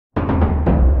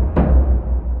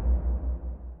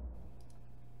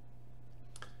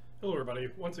everybody.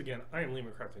 Once again, I am Lee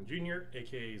McCrafton Jr.,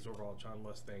 aka Zorval John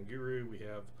Less Than Guru. We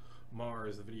have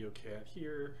Mars, the video cat,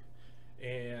 here.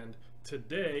 And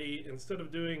today, instead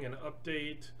of doing an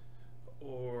update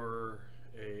or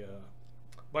a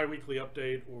bi-weekly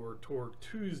update or Torg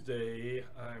Tuesday,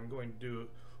 I'm going to do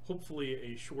hopefully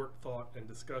a short thought and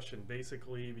discussion,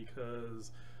 basically because,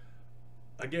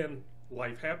 again,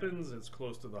 life happens. It's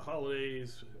close to the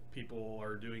holidays. People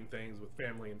are doing things with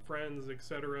family and friends,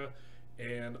 etc.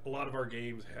 And a lot of our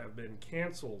games have been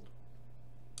canceled,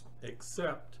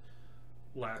 except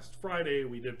last Friday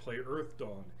we did play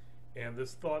Earthdawn. And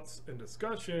this thoughts and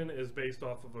discussion is based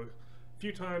off of a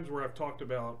few times where I've talked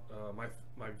about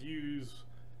my views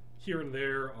here and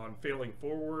there on Failing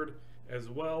Forward, as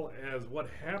well as what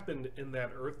happened in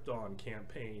that Earthdawn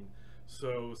campaign.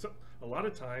 So a lot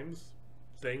of times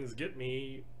things get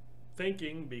me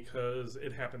thinking because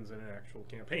it happens in an actual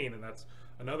campaign, and that's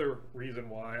another reason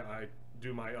why I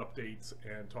do my updates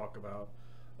and talk about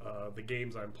the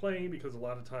games I'm playing, because a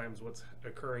lot of times what's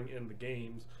occurring in the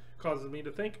games causes me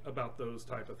to think about those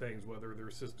type of things, whether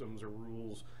they're systems or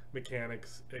rules,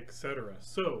 mechanics, etc.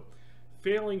 So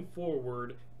Failing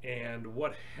Forward and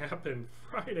what happened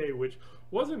Friday, which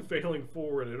wasn't failing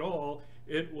forward at all.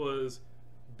 It was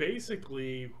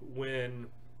basically when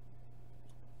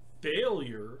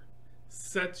failure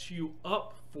sets you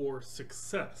up for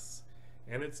success,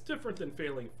 and it's different than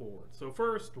failing forward. So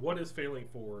first, what is failing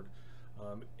forward?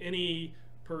 Any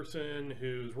person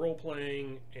who's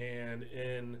role-playing and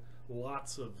in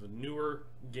lots of newer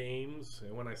games,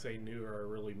 and when I say newer,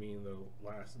 I really mean the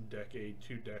last decade,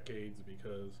 2 decades,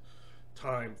 because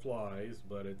time flies,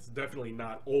 but it's definitely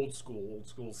not old school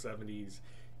 70s,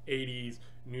 80s,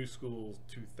 new school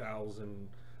 2000,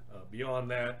 beyond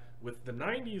that, with the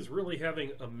 90s really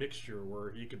having a mixture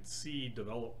where you could see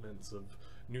developments of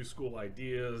new school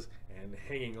ideas and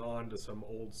hanging on to some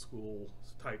old school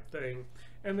type thing.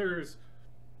 And there's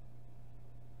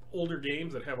older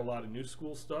games that have a lot of new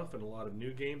school stuff and a lot of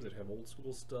new games that have old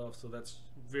school stuff, so that's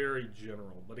very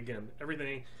general. But again,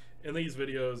 everything in these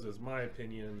videos is my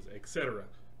opinions, etc.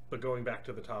 But going back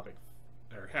to the topic,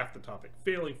 or half the topic,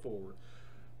 Failing Forward.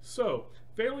 So,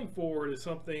 Failing Forward is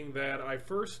something that I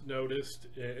first noticed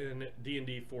in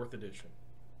D&D 4th edition.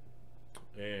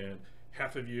 And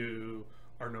half of you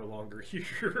are no longer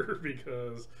here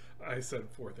because I said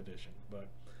 4th edition. But,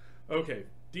 okay,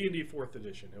 D&D 4th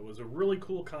edition. It was a really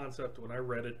cool concept when I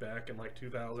read it back in like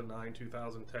 2009,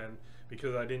 2010,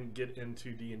 because I didn't get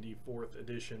into D&D 4th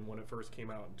edition when it first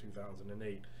came out in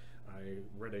 2008. I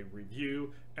read a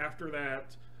review after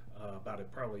that, about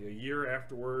it probably a year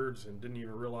afterwards, and didn't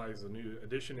even realize the new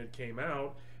edition had came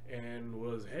out, and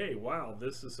was, hey, wow,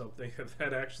 this is something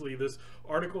that actually this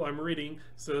article I'm reading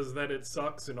says that it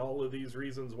sucks, and all of these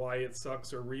reasons why it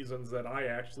sucks are reasons that I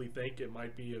actually think it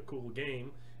might be a cool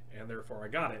game, and therefore I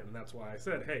got it. And that's why I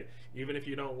said, hey, even if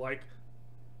you don't like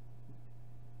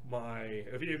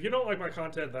if you don't like my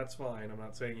content, that's fine. I'm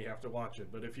not saying you have to watch it,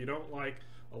 but if you don't like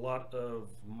a lot of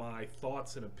my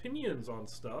thoughts and opinions on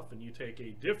stuff and you take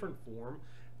a different form,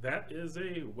 that is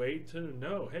a way to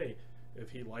know, hey,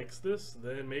 if he likes this,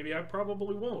 then maybe I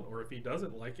probably won't, or if he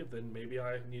doesn't like it, then maybe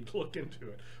I need to look into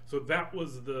it. So that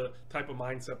was the type of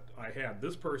mindset I had.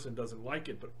 This person doesn't like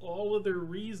it, but all of their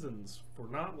reasons for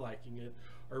not liking it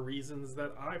are reasons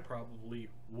that I probably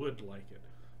would like it.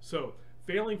 So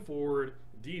Failing Forward,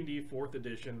 D&D 4th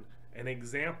edition, an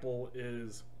example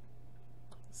is,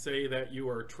 say that you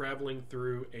are traveling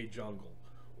through a jungle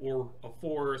or a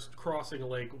forest, crossing a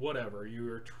lake, whatever, you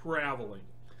are traveling.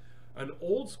 An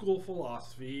old school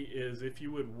philosophy is if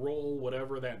you would roll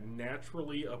whatever that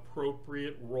naturally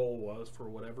appropriate roll was for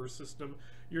whatever system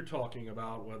you're talking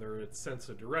about, whether it's sense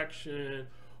of direction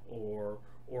or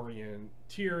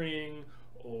orienteering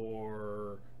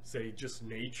or say just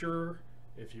nature,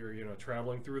 if you're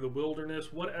traveling through the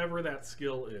wilderness, whatever that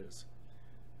skill is.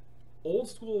 Old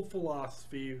school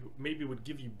philosophy maybe would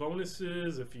give you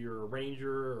bonuses if you're a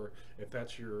ranger, or if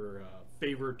that's your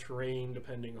favorite terrain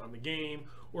depending on the game,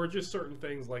 or just certain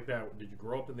things like that. Did you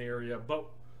grow up in the area? But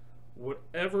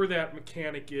whatever that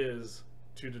mechanic is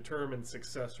to determine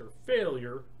success or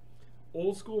failure,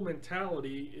 old school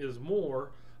mentality is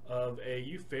more of a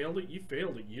you failed it,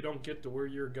 you don't get to where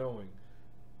you're going.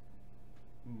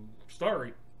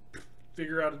 Sorry,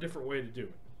 figure out a different way to do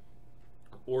it,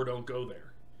 or don't go there.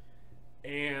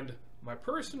 And my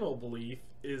personal belief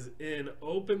is in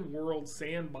open world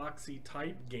sandboxy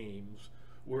type games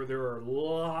where there are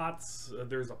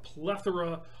there's a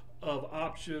plethora of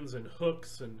options and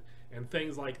hooks and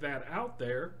things like that out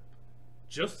there,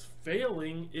 just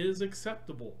failing is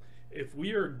acceptable. If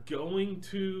we are going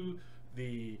to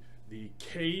the the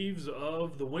caves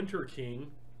of the Winter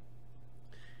King,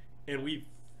 and we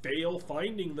fail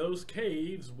finding those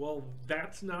caves, well,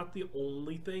 that's not the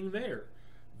only thing there.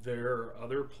 There are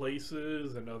other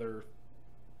places and other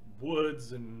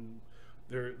woods, and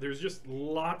there's just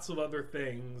lots of other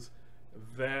things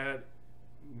that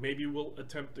maybe we'll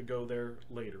attempt to go there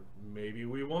later. Maybe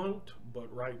we won't,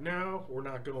 but right now we're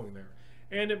not going there.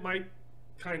 And it might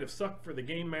kind of suck for the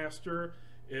game master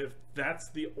if that's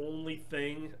the only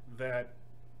thing that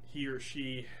he or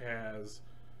she has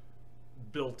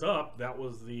built up. That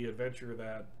was the adventure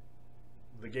that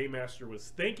the game master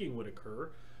was thinking would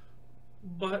occur.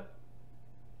 But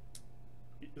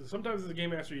sometimes as a game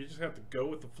master, you just have to go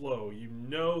with the flow. You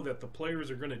know that the players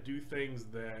are going to do things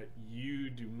that you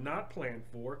do not plan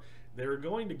for. They're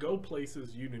going to go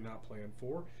places you do not plan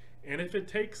for. And if it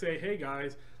takes a, hey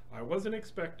guys, I wasn't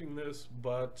expecting this,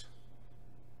 but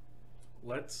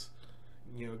let's,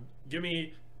 give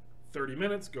me 30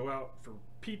 minutes, go out for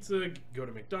pizza, go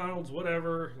to McDonald's,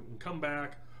 whatever, and come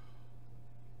back.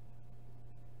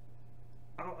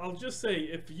 I'll just say,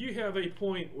 if you have a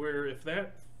point where if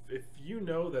you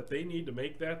know that they need to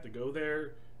make that to go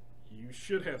there, you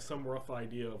should have some rough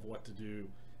idea of what to do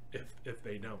if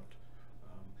they don't.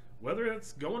 Whether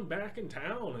it's going back in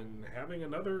town and having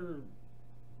another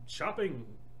shopping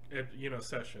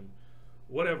session,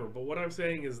 whatever. But what I'm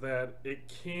saying is that it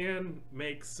can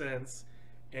make sense,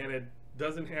 and it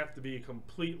doesn't have to be a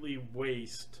completely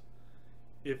waste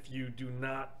if you do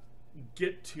not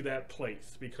get to that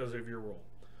place because of your role.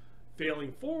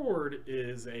 Failing forward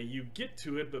is you get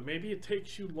to it, but maybe it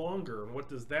takes you longer. And what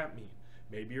does that mean?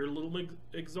 Maybe you're a little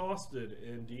exhausted.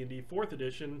 In D&D 4th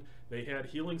edition, they had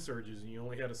healing surges, and you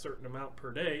only had a certain amount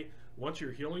per day. Once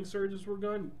your healing surges were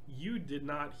gone, you did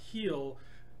not heal.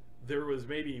 There was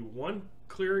maybe one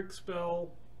cleric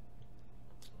spell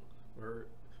or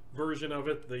version of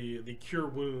it, the cure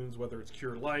wounds, whether it's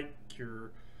cure light,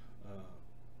 cure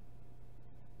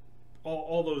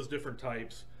all those different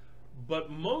types.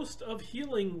 But most of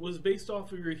healing was based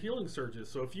off of your healing surges.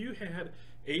 So if you had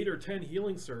 8 or 10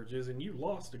 healing surges and you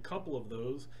lost a couple of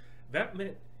those, that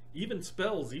meant even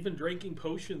spells, even drinking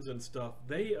potions and stuff,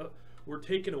 they were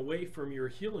taken away from your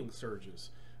healing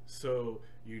surges. So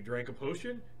you drank a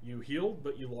potion, you healed,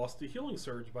 but you lost a healing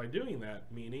surge by doing that,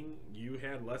 meaning you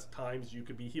had less times you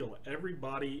could be healed.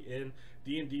 Everybody in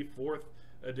D&D 4th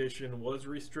edition was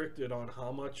restricted on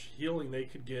how much healing they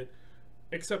could get,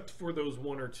 except for those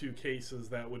 1 or 2 cases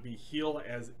that would be heal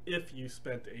as if you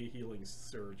spent a healing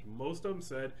surge. Most of them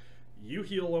said, you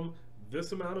heal them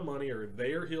this amount of money, or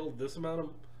they are healed this amount of,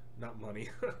 not money,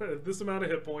 this amount of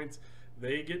hit points.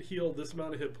 They get healed this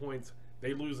amount of hit points,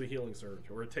 they lose a healing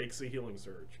surge, or it takes a healing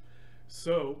surge.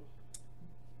 So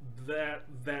that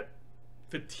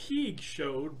fatigue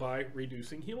showed by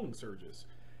reducing healing surges.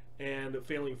 And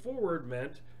failing forward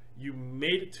meant you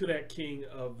made it to that king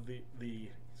of the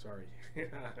sorry,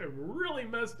 I'm really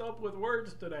messed up with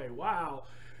words today. Wow.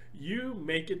 You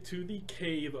make it to the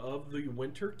cave of the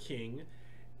Winter King,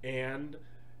 and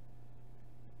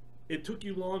it took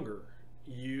you longer.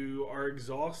 You are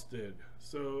exhausted,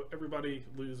 so everybody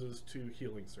loses 2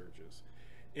 healing surges.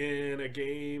 In a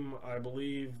game, I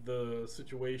believe the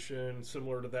situation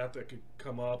similar to that could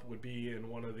come up would be in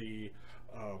one of the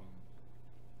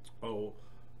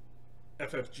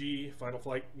FFG, Final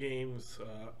Flight games.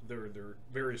 There are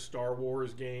various Star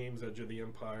Wars games, Edge of the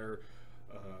Empire,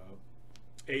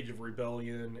 Age of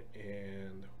Rebellion,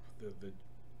 and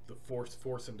the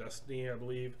Force and Destiny, I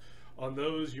believe. On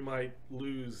those, you might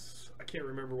lose. I can't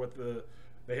remember what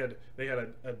they had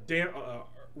a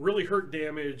really hurt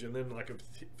damage, and then like a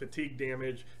fatigue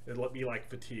damage. It'd be like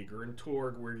fatigue, or in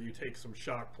Torg, where you take some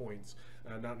shock points,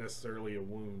 not necessarily a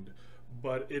wound.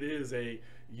 But it is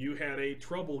you had a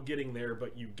trouble getting there,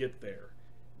 but you get there.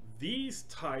 This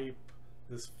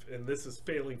is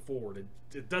failing forward.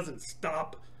 It doesn't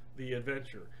stop the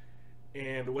adventure.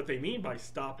 And what they mean by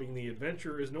stopping the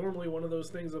adventure is normally one of those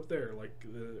things up there, like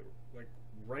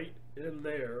right in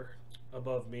there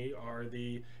above me are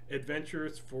the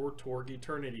adventures for Torg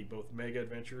Eternity, both Mega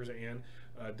Adventures and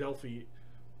Delphi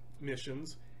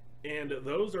missions. And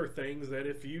those are things that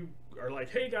if you are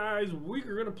like, hey guys, we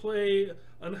are going to play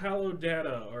Unhallowed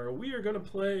Data, or we are going to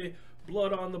play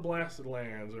Blood on the Blasted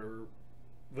Lands, or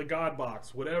the God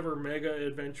Box, whatever Mega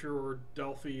Adventure or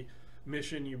Delphi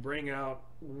mission you bring out,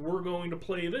 we're going to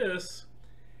play this.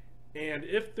 And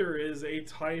if there is a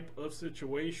type of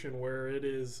situation where it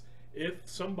is, if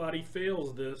somebody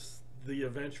fails this, the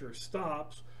adventure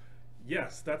stops,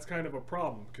 yes, that's kind of a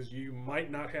problem, because you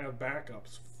might not have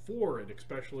backups for it,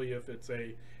 especially if it's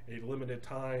a limited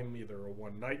time, either a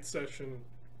one-night session,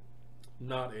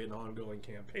 not an ongoing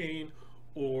campaign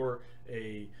or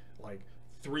a like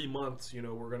 3 months, you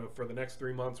know, we're gonna, for the next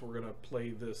 3 months we're gonna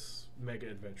play this mega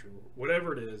adventure,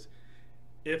 whatever it is.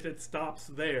 If it stops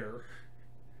there,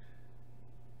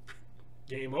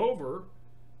 game over,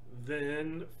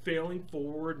 then failing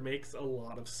forward makes a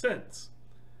lot of sense.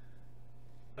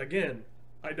 Again,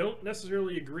 I don't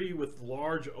necessarily agree with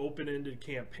large open-ended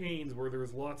campaigns where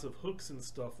there's lots of hooks and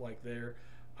stuff like there.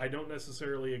 I don't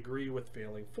necessarily agree with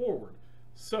failing forward.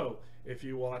 So, if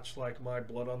you watch like my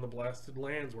Blood on the Blasted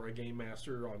Lands where I game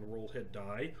master on roll, hit,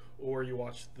 die, or you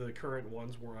watch the current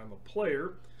ones where I'm a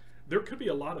player, there could be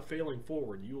a lot of failing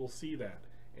forward. You will see that.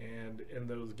 And in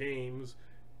those games,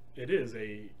 it is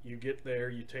you get there,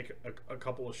 you take a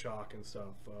couple of shock and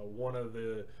stuff. One of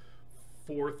the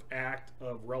fourth act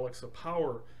of Relics of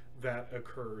Power that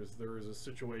occurs, there is a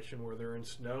situation where they're in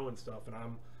snow and stuff, and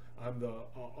I'm the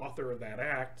author of that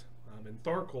act. I'm in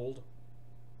Tharcold,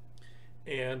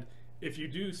 and if you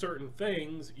do certain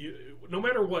things, no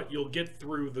matter what, you'll get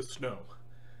through the snow.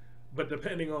 But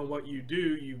depending on what you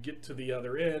do, you get to the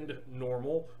other end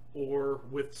normal or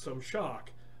with some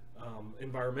shock,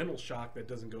 environmental shock that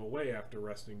doesn't go away after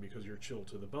resting because you're chilled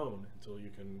to the bone until you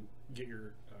can get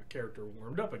your character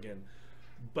warmed up again.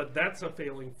 But that's a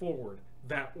failing forward.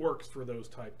 That works for those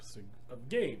types of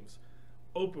games.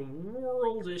 Open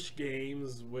world-ish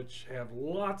games which have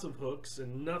lots of hooks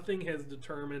and nothing has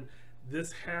determined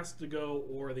this has to go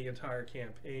or the entire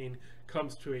campaign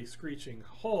comes to a screeching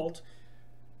halt,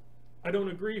 I don't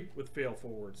agree with fail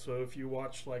forward. So if you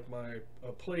watch like my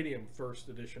Palladium first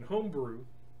edition homebrew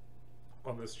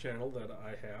on this channel that I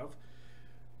have,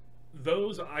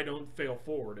 those I don't fail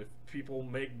forward. If people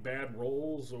make bad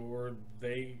rolls or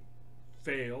they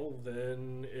fail,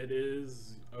 then it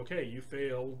is okay, you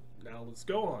failed, now let's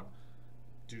go on,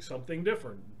 do something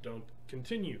different, don't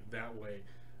continue that way.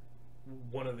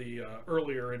 One of the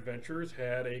earlier adventures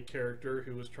had a character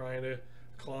who was trying to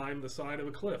climb the side of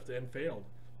a cliff and failed,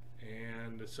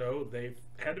 and so they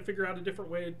had to figure out a different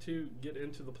way to get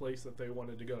into the place that they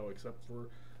wanted to go, except for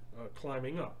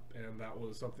climbing up, and that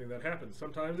was something that happens.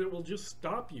 Sometimes it will just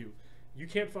stop you. You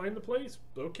can't find the place?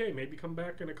 Okay, maybe come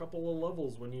back in a couple of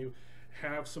levels when you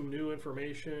have some new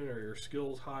information or your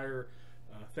skills higher,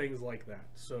 things like that.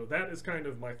 So that is kind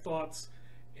of my thoughts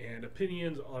and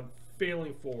opinions on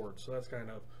failing forward. So that's kind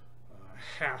of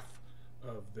half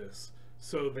of this.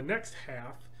 So the next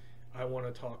half I want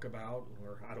to talk about,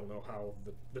 or I don't know how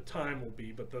the time will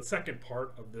be, but the second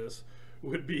part of this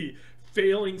would be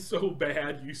failing so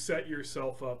bad you set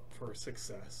yourself up for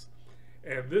success.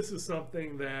 And this is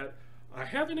something that I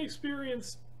haven't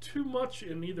experienced too much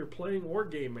in either playing or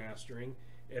game mastering.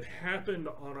 It happened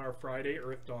on our Friday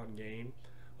Earth Dawn game,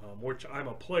 which I'm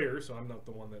a player, so I'm not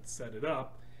the one that set it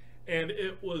up. And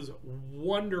it was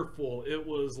wonderful. It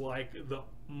was like the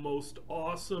most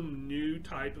awesome new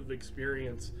type of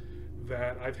experience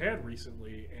that I've had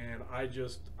recently, and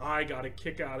I got a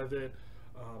kick out of it.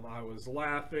 I was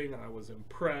laughing, I was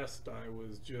impressed, I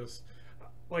was just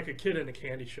like a kid in a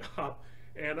candy shop.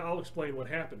 And I'll explain what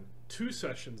happened. 2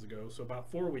 sessions ago, so about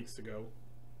 4 weeks ago,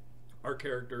 our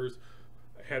characters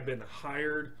had been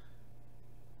hired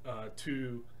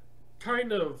to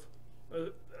kind of,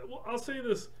 I'll say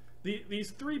this,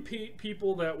 these 3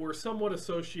 people that were somewhat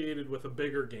associated with a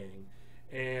bigger gang.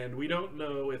 And we don't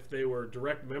know if they were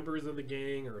direct members of the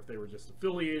gang or if they were just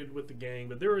affiliated with the gang,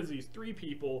 but there was these 3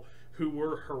 people who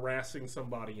were harassing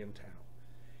somebody in town.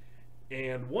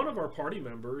 And one of our party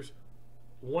members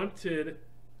wanted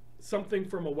something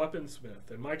from a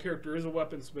weaponsmith, and my character is a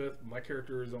weaponsmith. My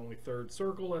character is only 3rd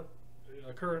circle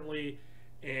currently,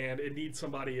 and it needs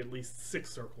somebody at least 6th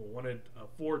circle, wanted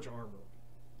forge armor.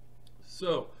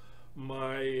 So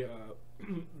my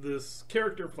this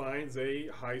character finds a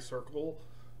high circle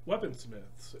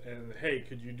weaponsmith, and hey,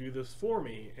 could you do this for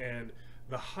me? And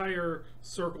the higher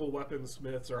circle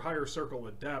weaponsmiths or higher circle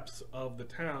adepts of the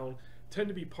town tend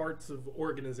to be parts of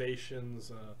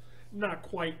organizations, not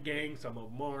quite gangs, some of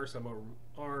them are, some of them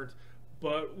aren't,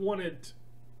 but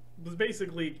was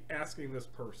basically asking this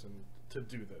person to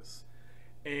do this.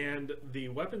 And the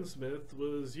weaponsmith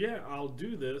was, yeah, I'll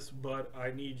do this, but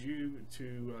I need you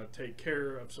to take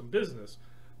care of some business.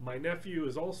 My nephew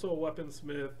is also a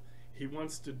weaponsmith. He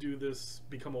wants to do this,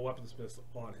 become a weaponsmith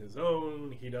on his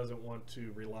own. He doesn't want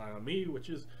to rely on me, which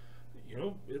is, you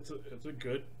know, it's a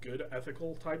good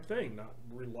ethical type thing, not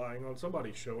relying on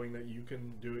somebody, showing that you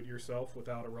can do it yourself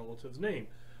without a relative's name.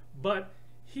 But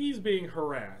he's being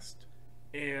harassed,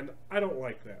 and I don't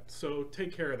like that, so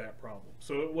take care of that problem.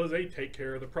 So it was a take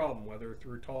care of the problem, whether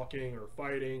through talking or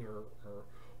fighting or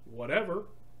whatever.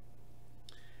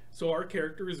 So our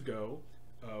characters go,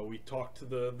 We talked to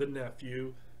the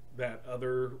nephew.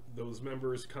 Those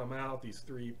members come out. These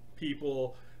three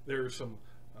people. There's some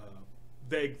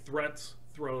vague threats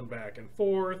thrown back and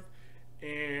forth,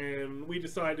 and we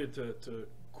decided to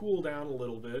cool down a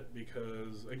little bit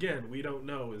because, again, we don't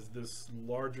know, is this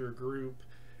larger group,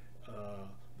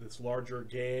 this larger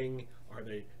gang, are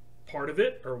they part of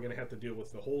it? Are we going to have to deal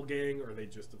with the whole gang? Are they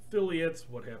just affiliates?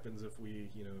 What happens if we,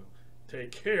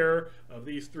 take care of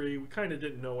these three? We kind of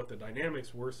didn't know what the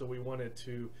dynamics were, so we wanted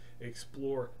to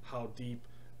explore how deep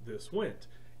this went.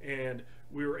 And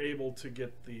we were able to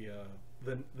get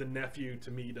the nephew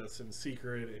to meet us in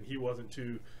secret, and he wasn't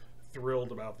too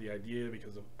thrilled about the idea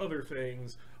because of other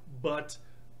things. But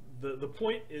the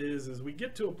point is we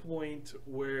get to a point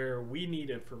where we need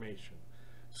information.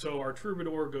 So our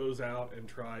troubadour goes out and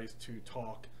tries to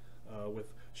talk with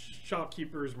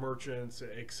shopkeepers, merchants,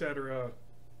 etc.,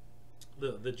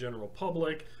 the general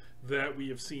public that we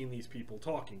have seen these people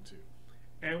talking to.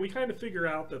 And we kind of figure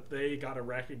out that they got a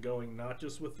racket going not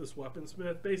just with this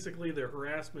weaponsmith. Basically, their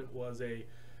harassment was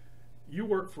you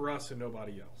work for us and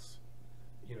nobody else,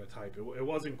 type. It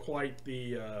wasn't quite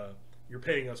the you're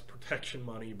paying us protection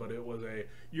money, but it was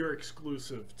you're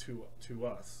exclusive to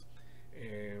us.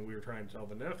 And we were trying to tell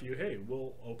the nephew, hey,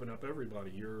 we'll open up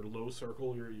everybody. You're low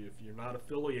circle. If you're not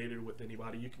affiliated with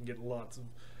anybody, you can get lots of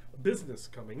business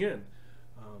coming in.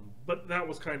 But that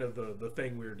was kind of the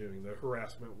thing we were doing, the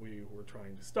harassment we were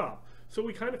trying to stop. So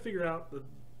we kind of figured out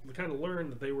we kind of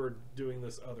learned that they were doing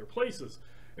this other places.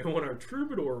 And when our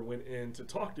troubadour went in to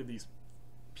talk to these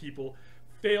people,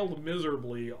 failed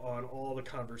miserably on all the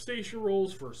conversation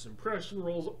rolls, first impression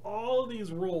rolls, all of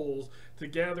these rolls to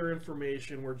gather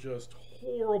information were just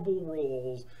horrible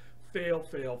rolls. Fail,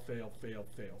 fail, fail, fail,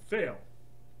 fail, fail.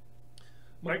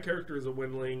 My character is a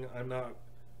windling.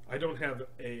 I don't have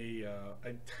a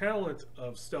talent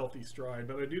of stealthy stride,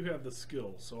 but I do have the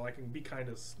skill, so I can be kind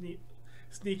of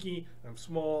sneaky. I'm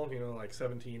small, like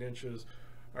 17 inches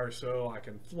or so. I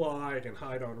can fly, I can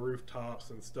hide on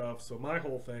rooftops and stuff. So my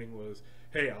whole thing was,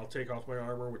 hey, I'll take off my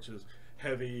armor, which is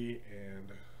heavy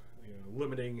and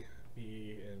limiting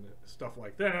me and stuff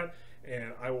like that,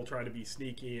 and I will try to be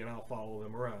sneaky and I'll follow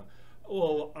them around.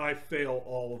 Well, I fail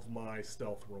all of my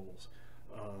stealth rolls.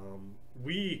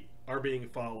 We are being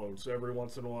followed, so every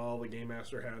once in a while the game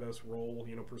master had us roll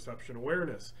perception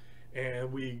awareness,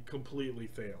 and we completely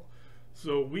fail.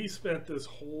 So we spent this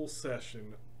whole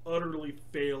session utterly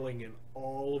failing in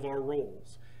all of our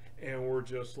rolls, and we're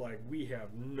just like, we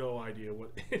have no idea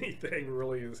what anything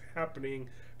really is happening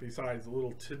besides the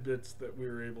little tidbits that we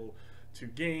were able to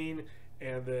gain.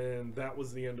 And then that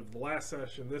was the end of the last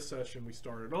session. This session we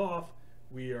started off,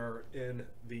 we are in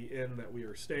the inn that we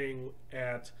are staying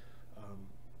at,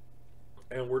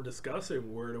 and we're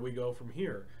discussing where do we go from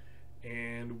here.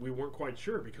 And we weren't quite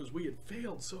sure because we had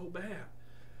failed so bad.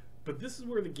 But this is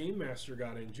where the game master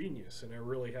got ingenious, and I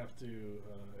really have to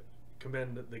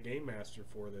commend the game master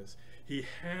for this. He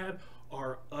had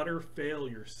our utter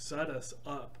failure set us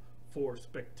up for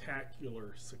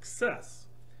spectacular success.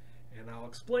 And I'll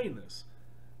explain this.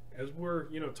 As we're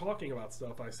talking about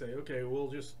stuff, I say, okay, we'll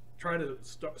just try to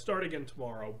start again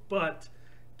tomorrow, but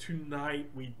tonight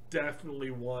we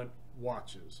definitely want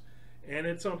watches. And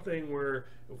it's something where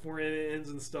if we're in inns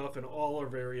and stuff in all our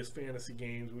various fantasy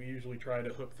games, we usually try to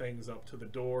hook things up to the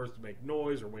doors to make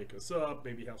noise or wake us up,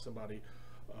 maybe have somebody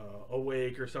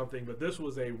awake or something. But this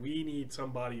was we need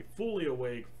somebody fully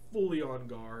awake, fully on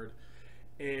guard.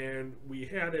 And we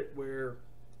had it where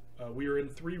we were in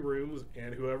 3 rooms,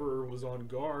 and whoever was on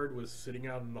guard was sitting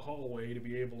out in the hallway to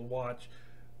be able to watch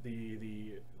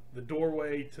the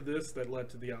doorway to this that led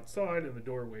to the outside, and the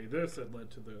doorway this that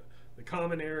led to the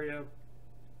common area.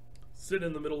 Sit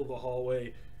in the middle of the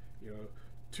hallway,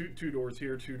 two doors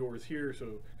here, 2 doors here,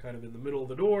 so kind of in the middle of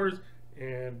the doors,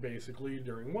 and basically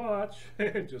during watch,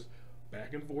 just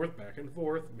back and forth,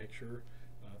 make sure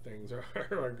things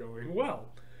are going well.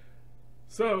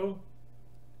 So,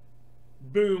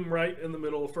 boom, right in the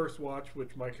middle of first watch,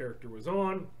 which my character was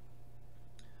on,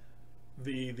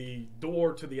 the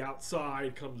door to the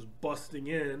outside comes busting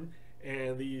in,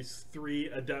 and these 3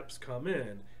 adepts come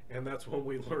in. And that's when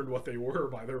we learned what they were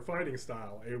by their fighting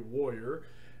style: a warrior,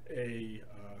 a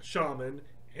shaman,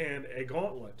 and a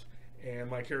gauntlet. And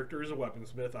my character is a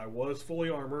weaponsmith. I was fully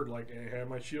armored, I had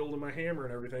my shield and my hammer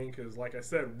and everything, because like I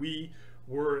said, we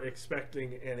were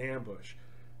expecting an ambush.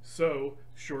 So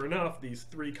sure enough, these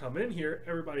 3 come in here,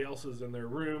 everybody else is in their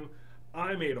room.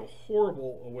 I made a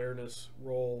horrible awareness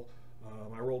roll.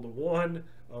 I rolled a 1.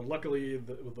 Luckily,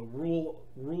 the rule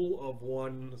of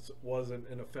 1 wasn't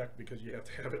in effect because you have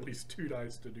to have at least 2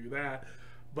 dice to do that.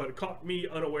 but it caught me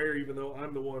unaware, even though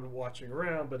I'm the one watching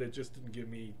around, but it just didn't give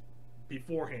me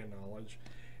beforehand knowledge.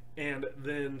 And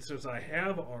then since I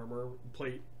have armor,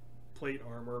 plate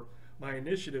armor, my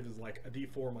initiative is like a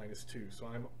d4 minus 2, so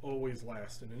I'm always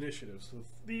last in initiative. So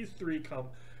these three come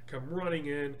running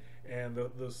in, and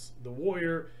the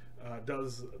warrior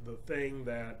does the thing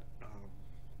that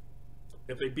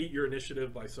if they beat your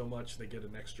initiative by so much, they get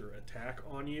an extra attack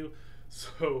on you.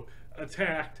 So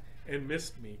attacked and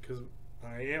missed me, because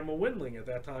I am a windling at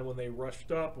that time when they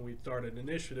rushed up and we started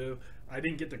initiative. I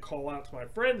didn't get to call out to my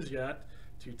friends yet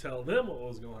to tell them what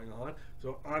was going on,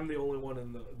 so I'm the only one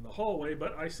in the hallway,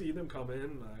 but I see them come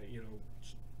in,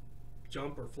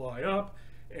 jump or fly up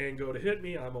and go to hit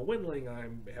me. I'm a windling. I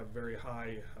have very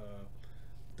high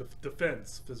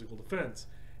defense, physical defense,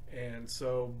 and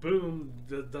so boom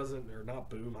doesn't, or not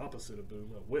boom, opposite of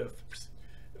boom, a whiff,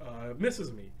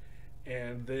 misses me.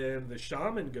 And then the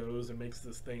shaman goes and makes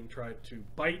this thing try to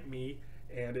bite me,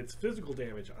 and it's physical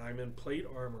damage. I'm in plate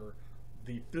armor.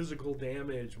 The physical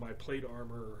damage, my plate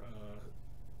armor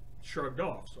shrugged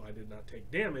off, so I did not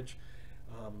take damage.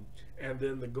 And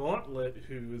then the gauntlet,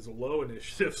 who is a low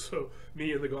initiative, so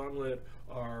me and the gauntlet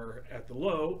are at the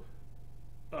low,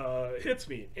 hits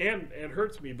me and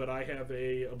hurts me, but I have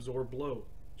a absorb blow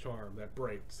charm that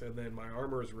breaks, and then my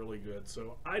armor is really good.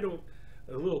 So I don't,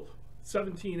 a little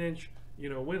 17-inch,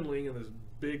 windling, and this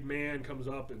big man comes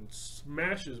up and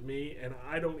smashes me, and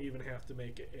I don't even have to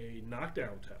make a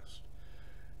knockdown test.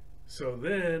 So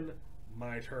then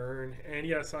my turn, and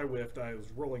yes, I whiffed. I was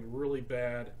rolling really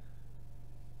bad.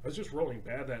 I was just rolling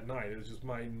bad that night. It was just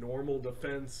my normal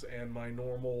defense and my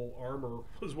normal armor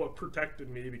was what protected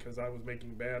me, because I was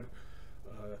making bad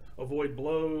avoid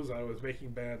blows, I was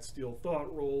making bad steal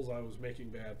thought rolls, I was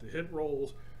making bad to hit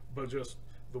rolls, but just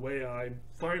the way I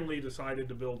finally decided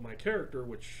to build my character,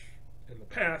 which in the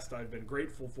past I've been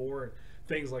grateful for, and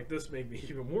things like this make me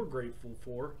even more grateful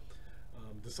for,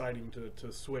 deciding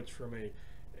to switch from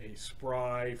a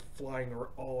spry, flying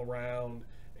all around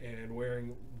and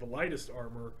wearing the lightest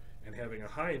armor and having a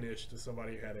high initiative to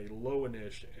somebody who had a low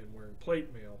initiative and wearing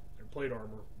plate mail and plate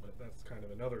armor, but that's kind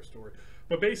of another story.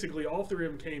 But basically all three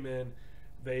of them came in,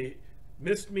 they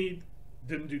missed me,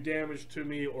 didn't do damage to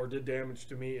me, or did damage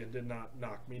to me and did not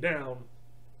knock me down.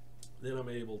 Then I'm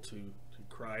able to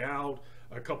cry out.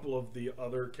 A couple of the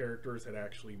other characters had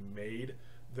actually made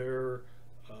their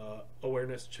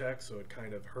awareness check, so it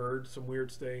kind of heard some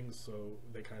weird things, so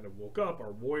they kind of woke up.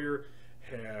 Our warrior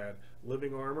had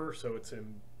living armor, so it's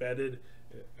embedded.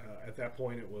 At that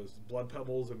point it was blood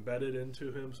pebbles embedded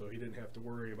into him, so he didn't have to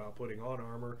worry about putting on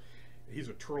armor. He's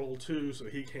a troll too, so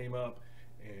he came up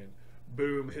and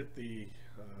boom, hit the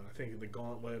I think the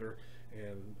gauntlet,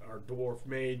 and our dwarf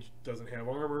mage doesn't have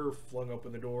armor, flung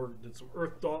open the door, did some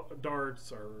earth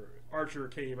darts. Our archer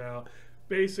came out.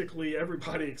 Basically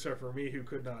everybody except for me, who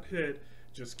could not hit,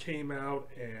 just came out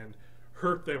and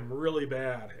hurt them really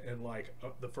bad in like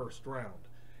the first round.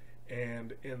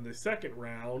 And in the second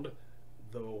round,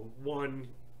 the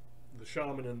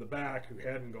shaman in the back who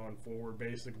hadn't gone forward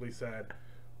basically said,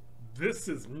 "This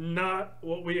is not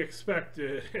what we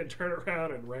expected," and turned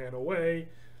around and ran away.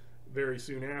 Very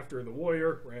soon after, the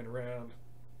warrior ran around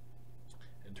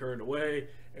and turned away,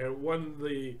 and when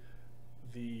the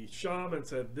shaman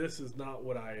said, "This is not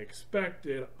what I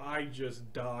expected," I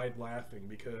just died laughing,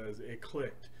 because it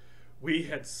clicked. We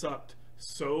had sucked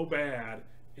so bad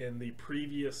in the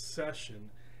previous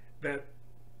session that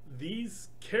these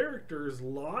characters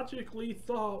logically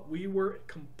thought we were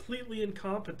completely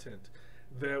incompetent,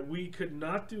 that we could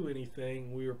not do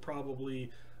anything. We were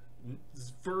probably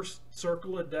first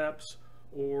circle adepts,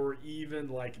 or even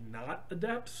like not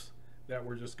adepts, that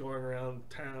were just going around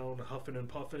town huffing and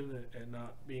puffing and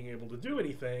not being able to do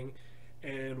anything.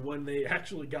 And when they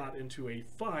actually got into a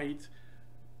fight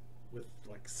with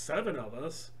like 7 of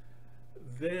us,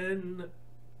 then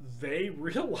they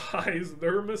realized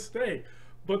their mistake.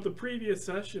 But the previous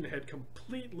session had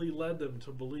completely led them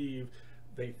to believe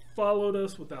they followed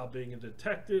us without being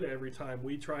detected. Every time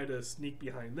we tried to sneak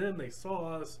behind them, they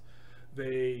saw us.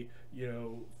 They,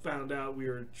 found out we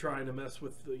were trying to mess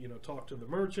with, talk to the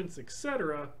merchants,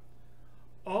 etc.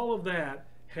 All of that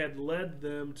had led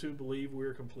them to believe we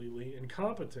were completely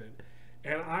incompetent.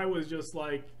 And I was just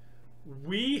like,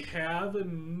 we have a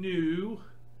new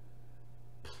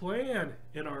plan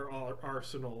in our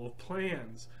arsenal of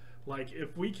plans. Like,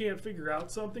 if we can't figure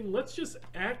out something, let's just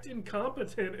act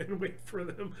incompetent and wait for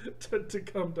them to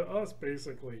come to us,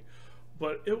 basically.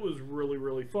 But it was really,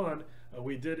 really fun.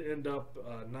 We did end up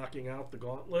knocking out the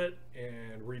gauntlet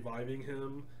and reviving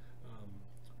him.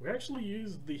 We actually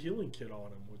used the healing kit on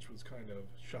him, which was kind of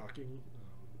shocking.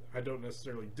 I don't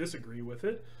necessarily disagree with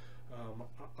it.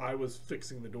 I was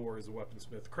fixing the door as a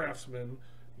weaponsmith craftsman,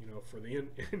 for the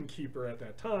innkeeper at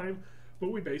that time.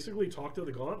 But we basically talked to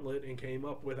the Gauntlet and came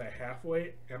up with a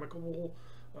halfway amicable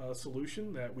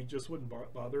solution that we just wouldn't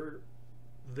bother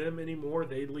them anymore.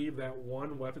 They'd leave that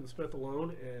one weaponsmith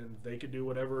alone, and they could do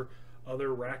whatever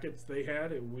other rackets they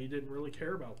had, and we didn't really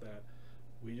care about that.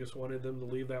 We just wanted them to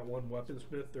leave that one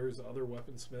weaponsmith. There's other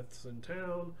weaponsmiths in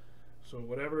town, so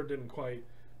whatever didn't quite.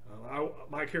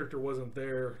 My character wasn't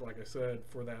there, like I said,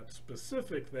 for that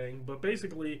specific thing, but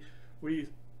basically we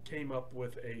came up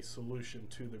with a solution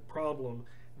to the problem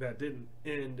that didn't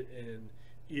end in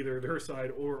either their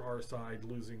side or our side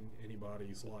losing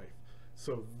anybody's life.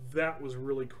 So that was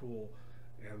really cool.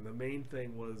 And the main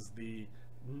thing was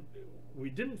we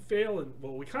didn't fail, and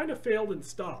well, we kind of failed and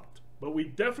stopped, but we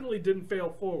definitely didn't fail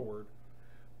forward,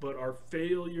 but our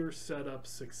failure set up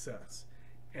success.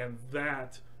 And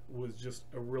that was just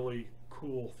a really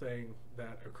cool thing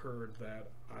that occurred that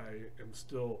I am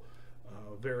still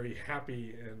very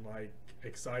happy and like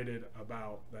excited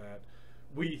about. That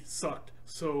we sucked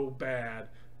so bad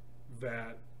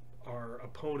that our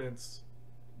opponents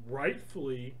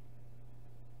rightfully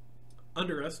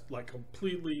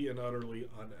completely and utterly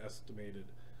underestimated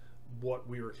what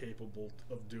we were capable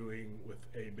of doing with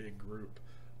a big group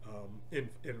in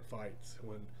fights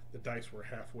when the dice were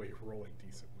halfway rolling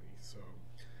decently. So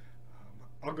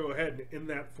I'll go ahead and end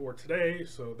that for today.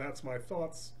 So that's my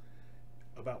thoughts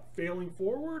about failing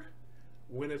forward,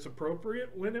 when it's appropriate,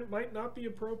 when it might not be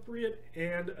appropriate,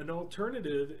 and an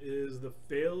alternative is the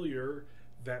failure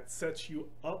that sets you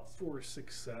up for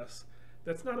success.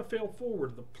 That's not a fail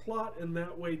forward. The plot in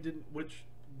that way didn't, which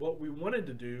what we wanted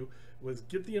to do was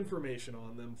get the information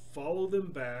on them, follow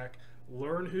them back,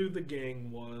 learn who the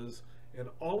gang was, and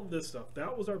all of this stuff.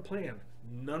 That was our plan.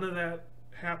 None of that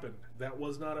happened. That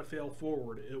was not a fail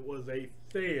forward. It was a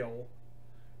fail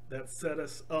that set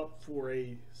us up for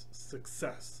a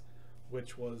success,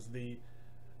 which was the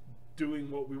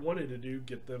doing what we wanted to do,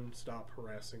 get them stop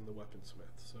harassing the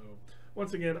weaponsmith. So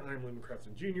once again, I'm Lyndon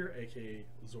Crafton Jr., aka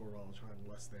Zor Valentine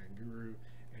Less Than Guru,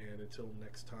 and until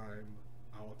next time,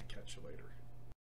 I'll catch you later.